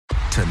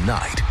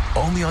tonight,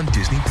 only on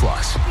Disney+.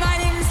 My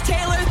name is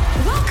Taylor.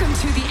 Welcome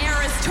to the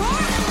Eras Tour.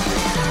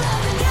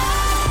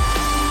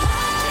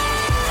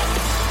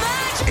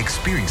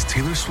 Experience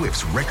Taylor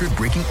Swift's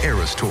record-breaking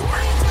Eras Tour.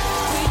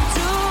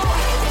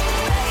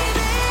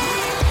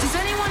 Does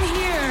anyone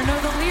here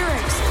know the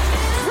lyrics?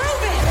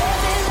 Prove it!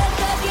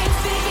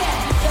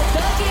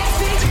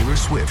 Taylor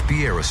Swift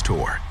The Eras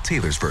Tour,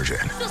 Taylor's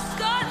version,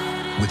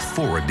 with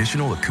 4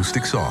 additional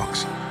acoustic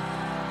songs.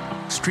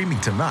 Streaming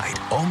tonight,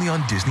 only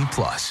on Disney+.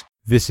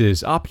 This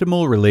is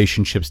Optimal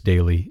Relationships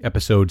Daily,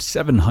 episode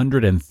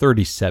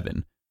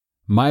 737,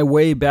 My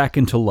Way Back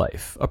into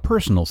Life, A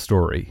Personal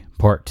Story,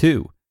 Part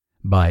 2,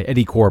 by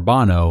Eddie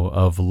Corbano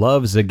of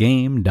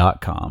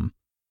lovesagame.com.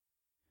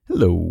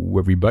 Hello,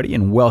 everybody,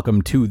 and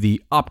welcome to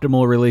the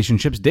Optimal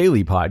Relationships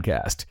Daily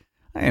podcast.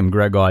 I am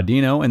Greg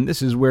Audino, and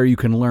this is where you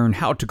can learn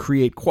how to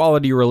create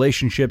quality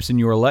relationships in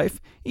your life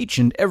each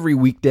and every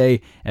weekday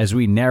as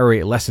we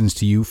narrate lessons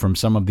to you from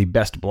some of the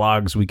best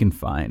blogs we can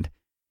find.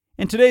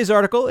 And today's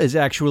article is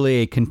actually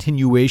a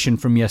continuation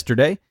from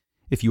yesterday.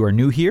 If you are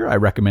new here, I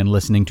recommend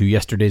listening to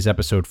yesterday's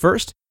episode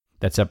first.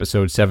 That's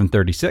episode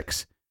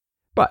 736.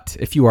 But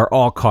if you are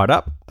all caught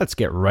up, let's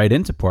get right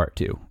into part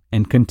 2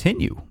 and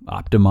continue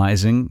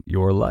optimizing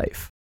your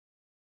life.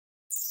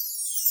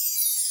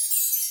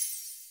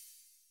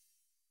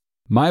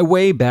 My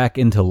Way Back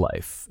into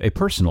Life, A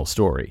Personal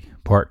Story,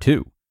 Part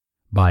 2,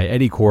 by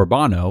Eddie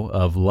Corbano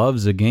of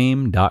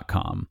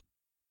lovesagame.com.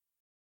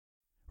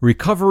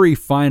 Recovery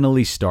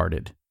finally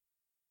started.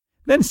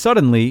 Then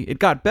suddenly, it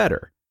got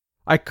better.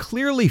 I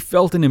clearly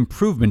felt an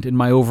improvement in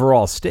my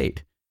overall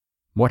state.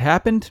 What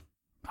happened?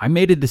 I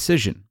made a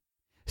decision.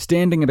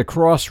 Standing at a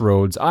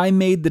crossroads, I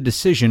made the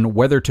decision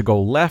whether to go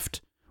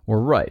left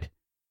or right.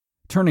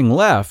 Turning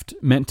left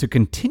meant to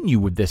continue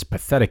with this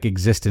pathetic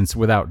existence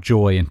without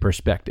joy and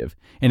perspective,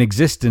 an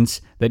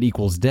existence that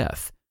equals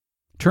death.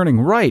 Turning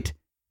right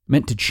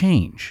meant to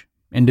change,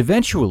 and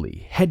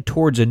eventually head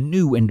towards a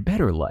new and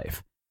better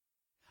life.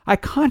 I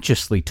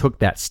consciously took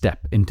that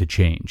step into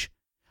change.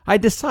 I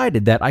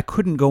decided that I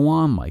couldn't go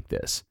on like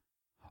this.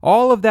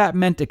 All of that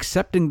meant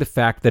accepting the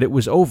fact that it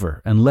was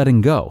over and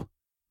letting go.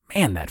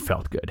 Man, that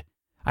felt good.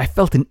 I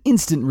felt an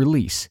instant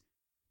release.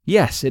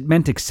 Yes, it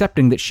meant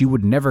accepting that she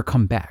would never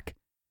come back.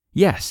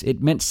 Yes,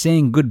 it meant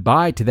saying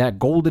goodbye to that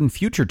golden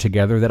future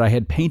together that I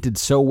had painted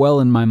so well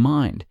in my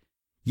mind.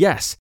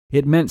 Yes,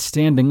 it meant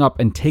standing up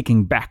and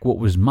taking back what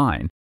was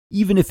mine,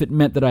 even if it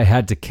meant that I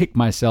had to kick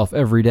myself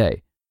every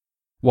day.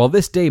 While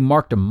this day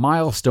marked a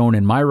milestone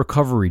in my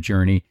recovery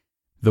journey,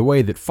 the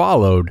way that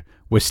followed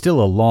was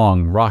still a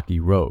long, rocky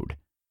road.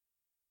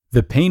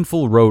 The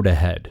painful road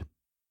ahead.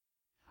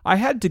 I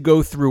had to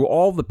go through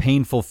all the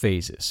painful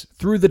phases,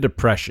 through the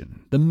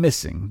depression, the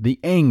missing, the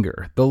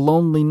anger, the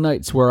lonely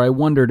nights where I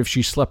wondered if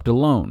she slept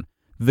alone,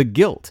 the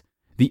guilt,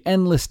 the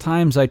endless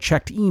times I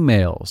checked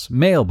emails,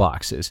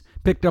 mailboxes,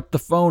 picked up the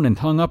phone and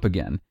hung up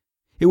again.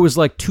 It was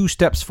like 2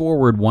 steps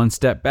forward, 1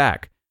 step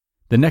back.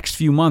 The next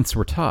few months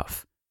were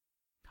tough.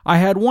 I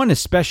had one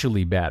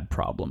especially bad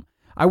problem.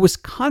 I was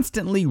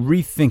constantly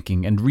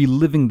rethinking and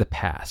reliving the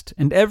past,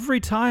 and every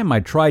time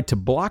I tried to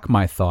block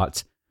my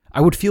thoughts,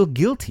 I would feel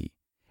guilty.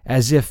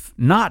 As if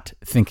not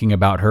thinking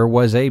about her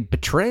was a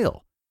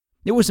betrayal.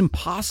 It was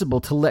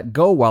impossible to let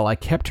go while I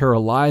kept her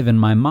alive in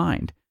my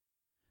mind.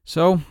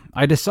 So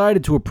I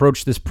decided to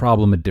approach this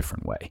problem a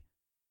different way.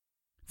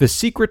 The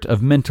secret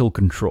of mental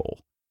control.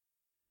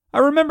 I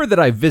remember that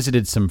I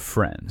visited some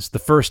friends the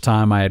first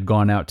time I had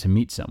gone out to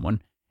meet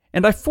someone,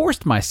 and I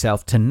forced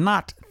myself to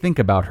not think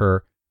about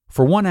her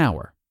for 1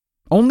 hour.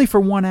 Only for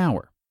 1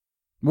 hour.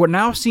 What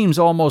now seems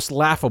almost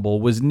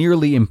laughable was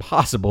nearly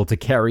impossible to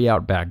carry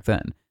out back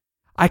then.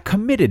 I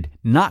committed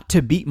not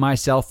to beat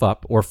myself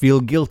up or feel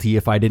guilty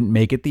if I didn't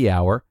make it the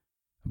hour,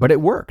 but it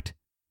worked.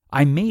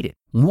 I made it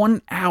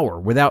 1 hour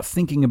without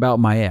thinking about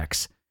my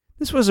ex.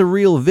 This was a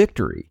real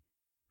victory.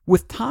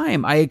 With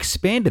time, I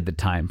expanded the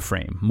time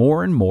frame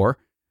more and more.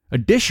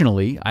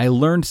 Additionally, I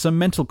learned some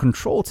mental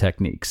control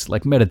techniques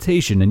like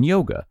meditation and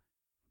yoga.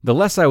 The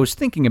less I was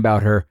thinking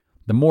about her,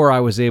 the more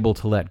I was able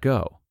to let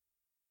go.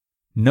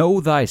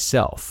 Know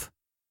thyself.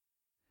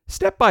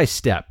 Step by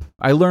step,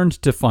 I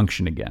learned to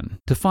function again,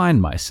 to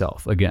find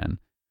myself again.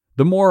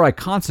 The more I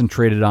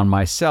concentrated on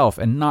myself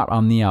and not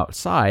on the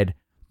outside,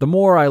 the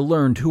more I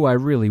learned who I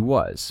really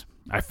was.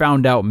 I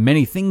found out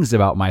many things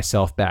about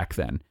myself back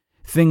then,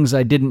 things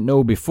I didn't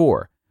know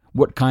before,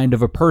 what kind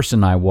of a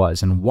person I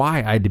was and why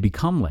I had to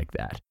become like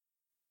that.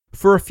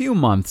 For a few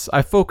months,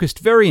 I focused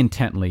very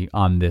intently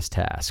on this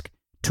task,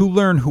 to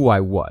learn who I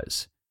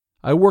was.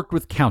 I worked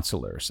with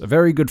counselors. A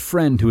very good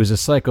friend who is a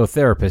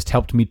psychotherapist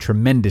helped me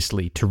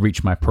tremendously to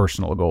reach my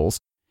personal goals,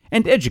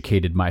 and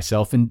educated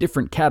myself in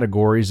different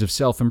categories of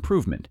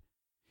self-improvement.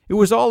 It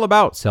was all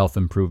about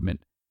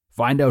self-improvement.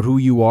 Find out who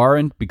you are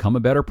and become a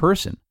better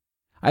person.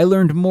 I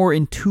learned more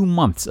in 2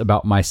 months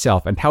about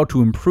myself and how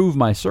to improve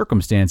my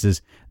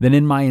circumstances than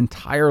in my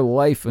entire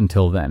life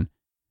until then.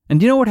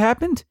 And you know what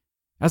happened?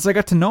 As I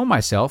got to know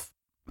myself,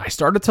 I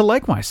started to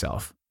like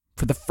myself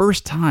for the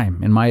first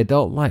time in my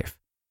adult life.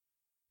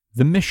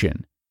 The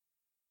mission.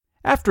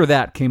 After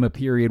that came a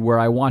period where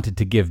I wanted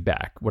to give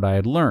back what I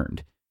had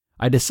learned.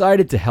 I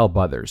decided to help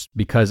others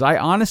because I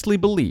honestly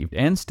believed,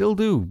 and still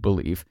do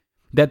believe,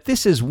 that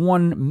this is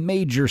one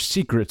major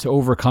secret to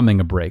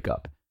overcoming a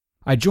breakup.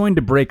 I joined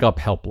a breakup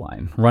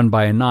helpline run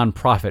by a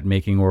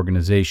nonprofit-making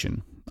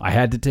organization. I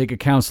had to take a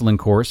counseling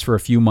course for a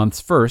few months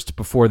first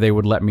before they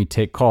would let me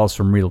take calls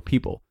from real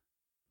people.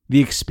 The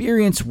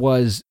experience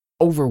was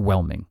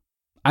overwhelming.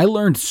 I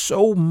learned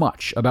so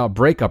much about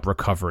breakup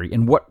recovery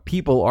and what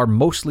people are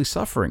mostly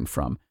suffering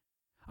from.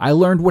 I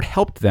learned what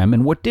helped them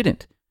and what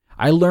didn't.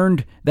 I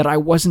learned that I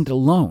wasn't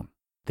alone,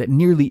 that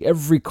nearly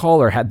every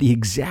caller had the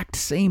exact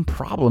same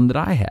problem that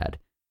I had.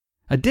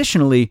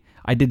 Additionally,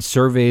 I did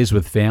surveys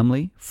with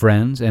family,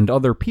 friends, and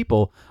other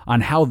people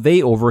on how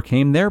they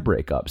overcame their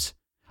breakups.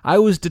 I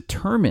was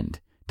determined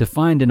to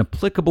find an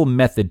applicable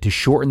method to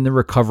shorten the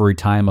recovery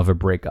time of a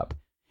breakup,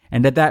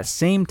 and at that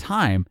same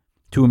time,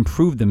 to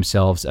improve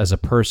themselves as a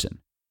person.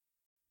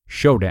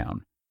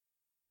 Showdown.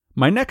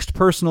 My next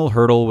personal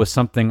hurdle was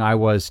something I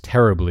was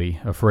terribly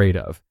afraid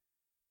of: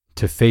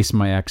 to face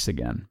my ex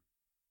again.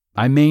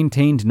 I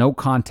maintained no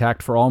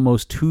contact for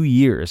almost 2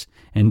 years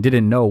and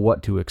didn't know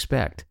what to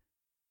expect.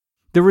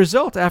 The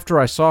result after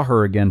I saw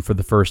her again for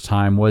the first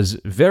time was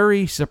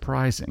very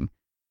surprising.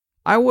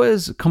 I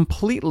was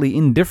completely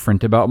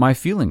indifferent about my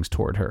feelings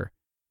toward her,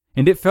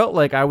 and it felt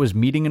like I was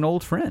meeting an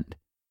old friend.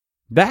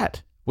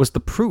 That was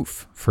the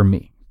proof for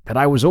me that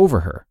I was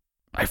over her.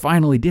 I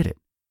finally did it.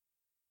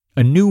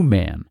 A new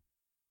man.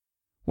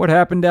 What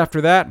happened after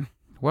that?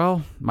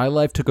 Well, my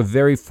life took a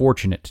very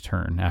fortunate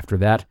turn after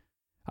that.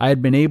 I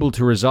had been able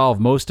to resolve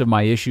most of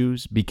my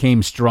issues,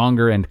 became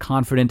stronger and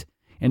confident,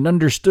 and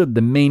understood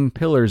the main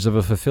pillars of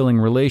a fulfilling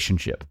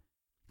relationship.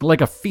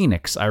 Like a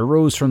phoenix, I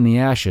rose from the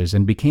ashes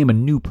and became a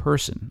new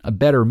person, a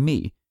better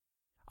me.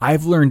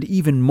 I've learned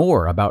even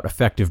more about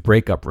effective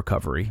breakup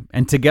recovery,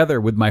 and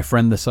together with my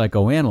friend the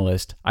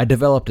psychoanalyst, I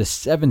developed a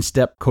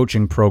 7-step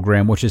coaching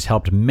program which has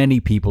helped many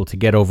people to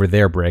get over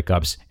their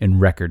breakups in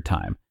record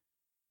time.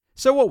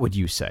 So what would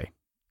you say?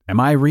 Am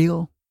I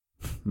real?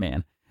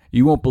 Man,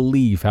 you won't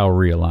believe how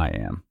real I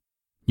am.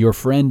 Your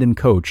friend and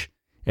coach,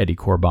 Eddie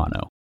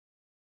Corbano.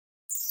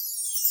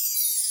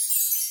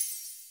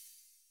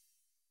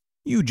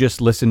 You just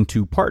listened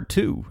to part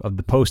 2 of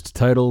the post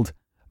titled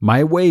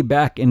My Way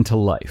Back into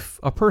Life,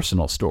 a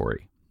Personal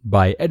Story,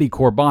 by Eddie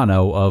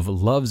Corbano of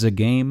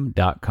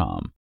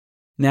lovesagame.com.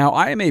 Now,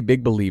 I am a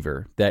big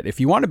believer that if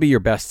you want to be your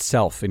best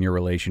self in your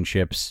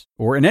relationships,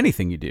 or in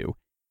anything you do,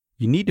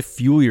 you need to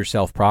fuel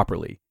yourself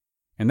properly.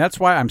 And that's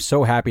why I'm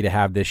so happy to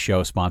have this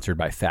show sponsored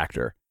by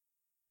Factor.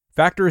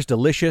 Factor's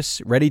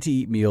delicious,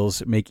 ready-to-eat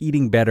meals make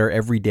eating better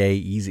every day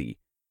easy.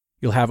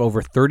 You'll have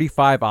over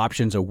 35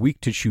 options a week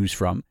to choose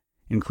from,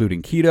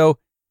 including keto,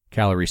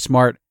 calorie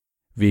smart,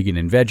 vegan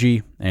and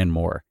veggie, and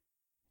more.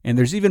 And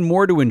there's even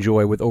more to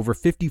enjoy with over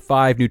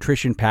 55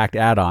 nutrition-packed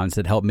add-ons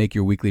that help make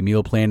your weekly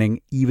meal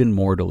planning even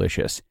more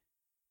delicious.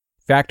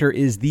 Factor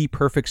is the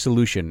perfect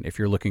solution if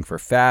you're looking for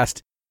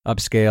fast,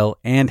 upscale,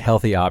 and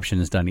healthy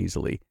options done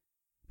easily.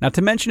 Not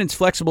to mention it's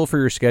flexible for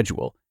your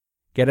schedule.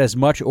 Get as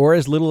much or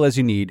as little as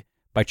you need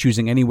by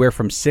choosing anywhere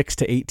from 6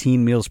 to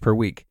 18 meals per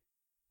week.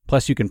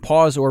 Plus, you can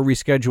pause or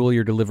reschedule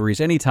your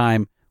deliveries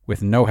anytime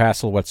with no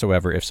hassle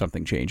whatsoever if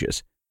something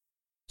changes.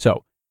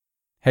 So,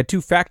 head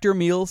to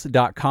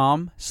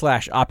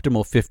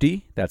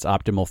factormeals.com/optimal50, that's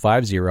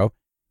optimal50,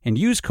 and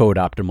use code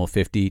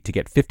optimal50 to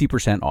get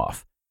 50%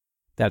 off.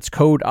 That's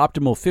code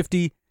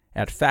optimal50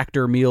 at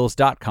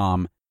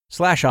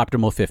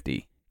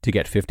factormeals.com/optimal50 to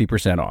get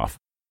 50% off.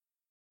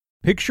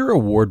 Picture a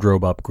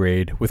wardrobe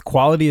upgrade with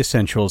quality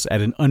essentials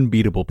at an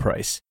unbeatable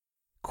price.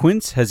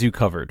 Quince has you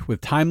covered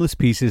with timeless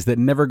pieces that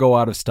never go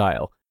out of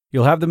style.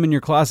 You'll have them in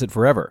your closet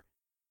forever.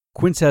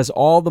 Quince has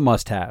all the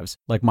must-haves,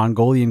 like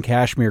Mongolian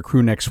cashmere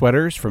crewneck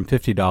sweaters from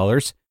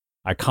 $50,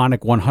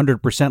 iconic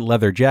 100%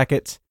 leather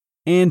jackets,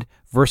 and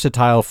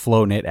versatile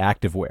flow knit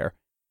activewear.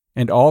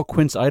 And all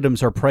Quince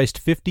items are priced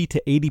 50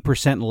 to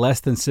 80% less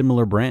than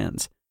similar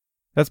brands.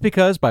 That's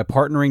because by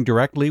partnering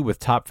directly with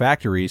top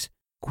factories,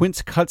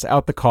 Quince cuts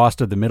out the cost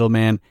of the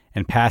middleman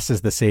and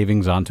passes the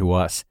savings on to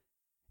us.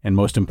 And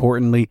most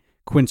importantly,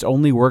 Quince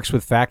only works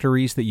with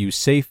factories that use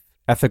safe,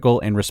 ethical,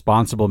 and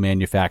responsible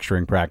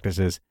manufacturing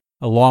practices,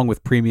 along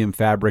with premium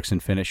fabrics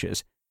and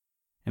finishes.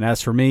 And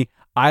as for me,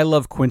 I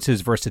love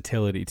Quince's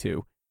versatility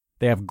too.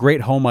 They have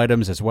great home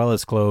items as well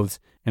as clothes,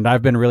 and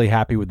I've been really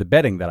happy with the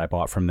bedding that I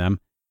bought from them.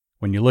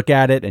 When you look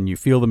at it and you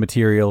feel the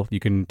material,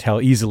 you can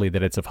tell easily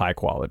that it's of high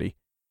quality.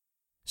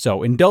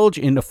 So indulge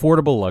in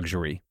affordable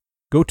luxury.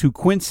 Go to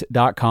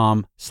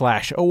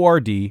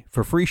quince.com/ORD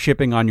for free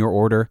shipping on your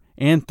order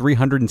and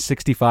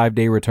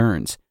 365-day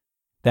returns.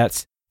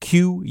 That's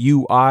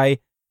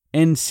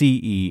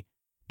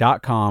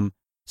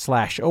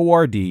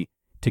QUINCE.com/ORD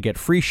to get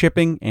free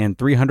shipping and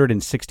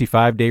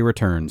 365-day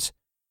returns.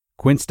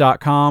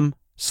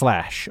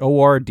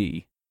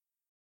 Quince.com/ORD.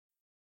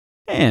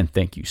 And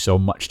thank you so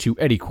much to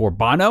Eddie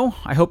Corbano.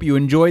 I hope you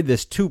enjoyed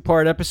this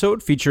 2-part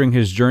episode featuring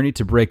his journey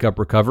to breakup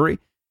recovery.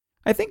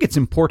 I think it's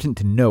important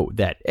to note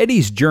that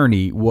Eddie's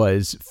journey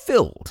was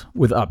filled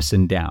with ups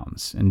and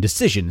downs, and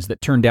decisions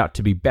that turned out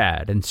to be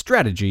bad, and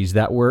strategies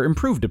that were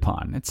improved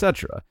upon,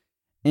 etc.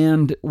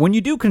 And when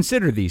you do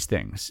consider these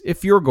things,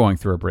 if you're going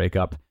through a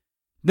breakup,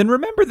 then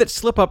remember that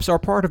slip-ups are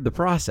part of the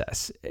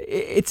process.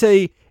 It's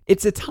a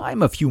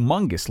time of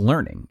humongous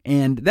learning,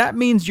 and that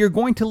means you're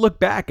going to look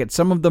back at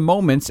some of the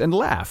moments and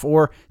laugh,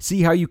 or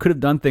see how you could have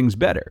done things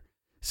better.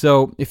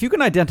 So if you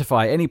can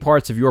identify any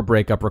parts of your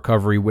breakup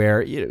recovery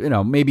where,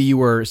 maybe you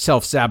were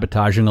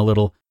self-sabotaging a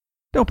little,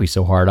 don't be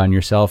so hard on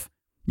yourself.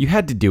 You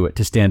had to do it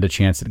to stand a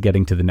chance at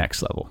getting to the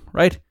next level,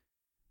 right?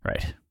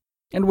 Right.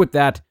 And with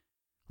that,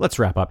 let's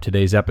wrap up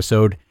today's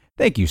episode.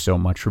 Thank you so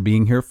much for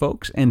being here,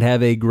 folks, and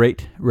have a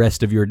great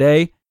rest of your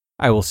day.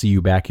 I will see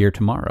you back here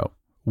tomorrow,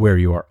 where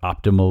your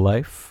optimal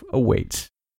life awaits.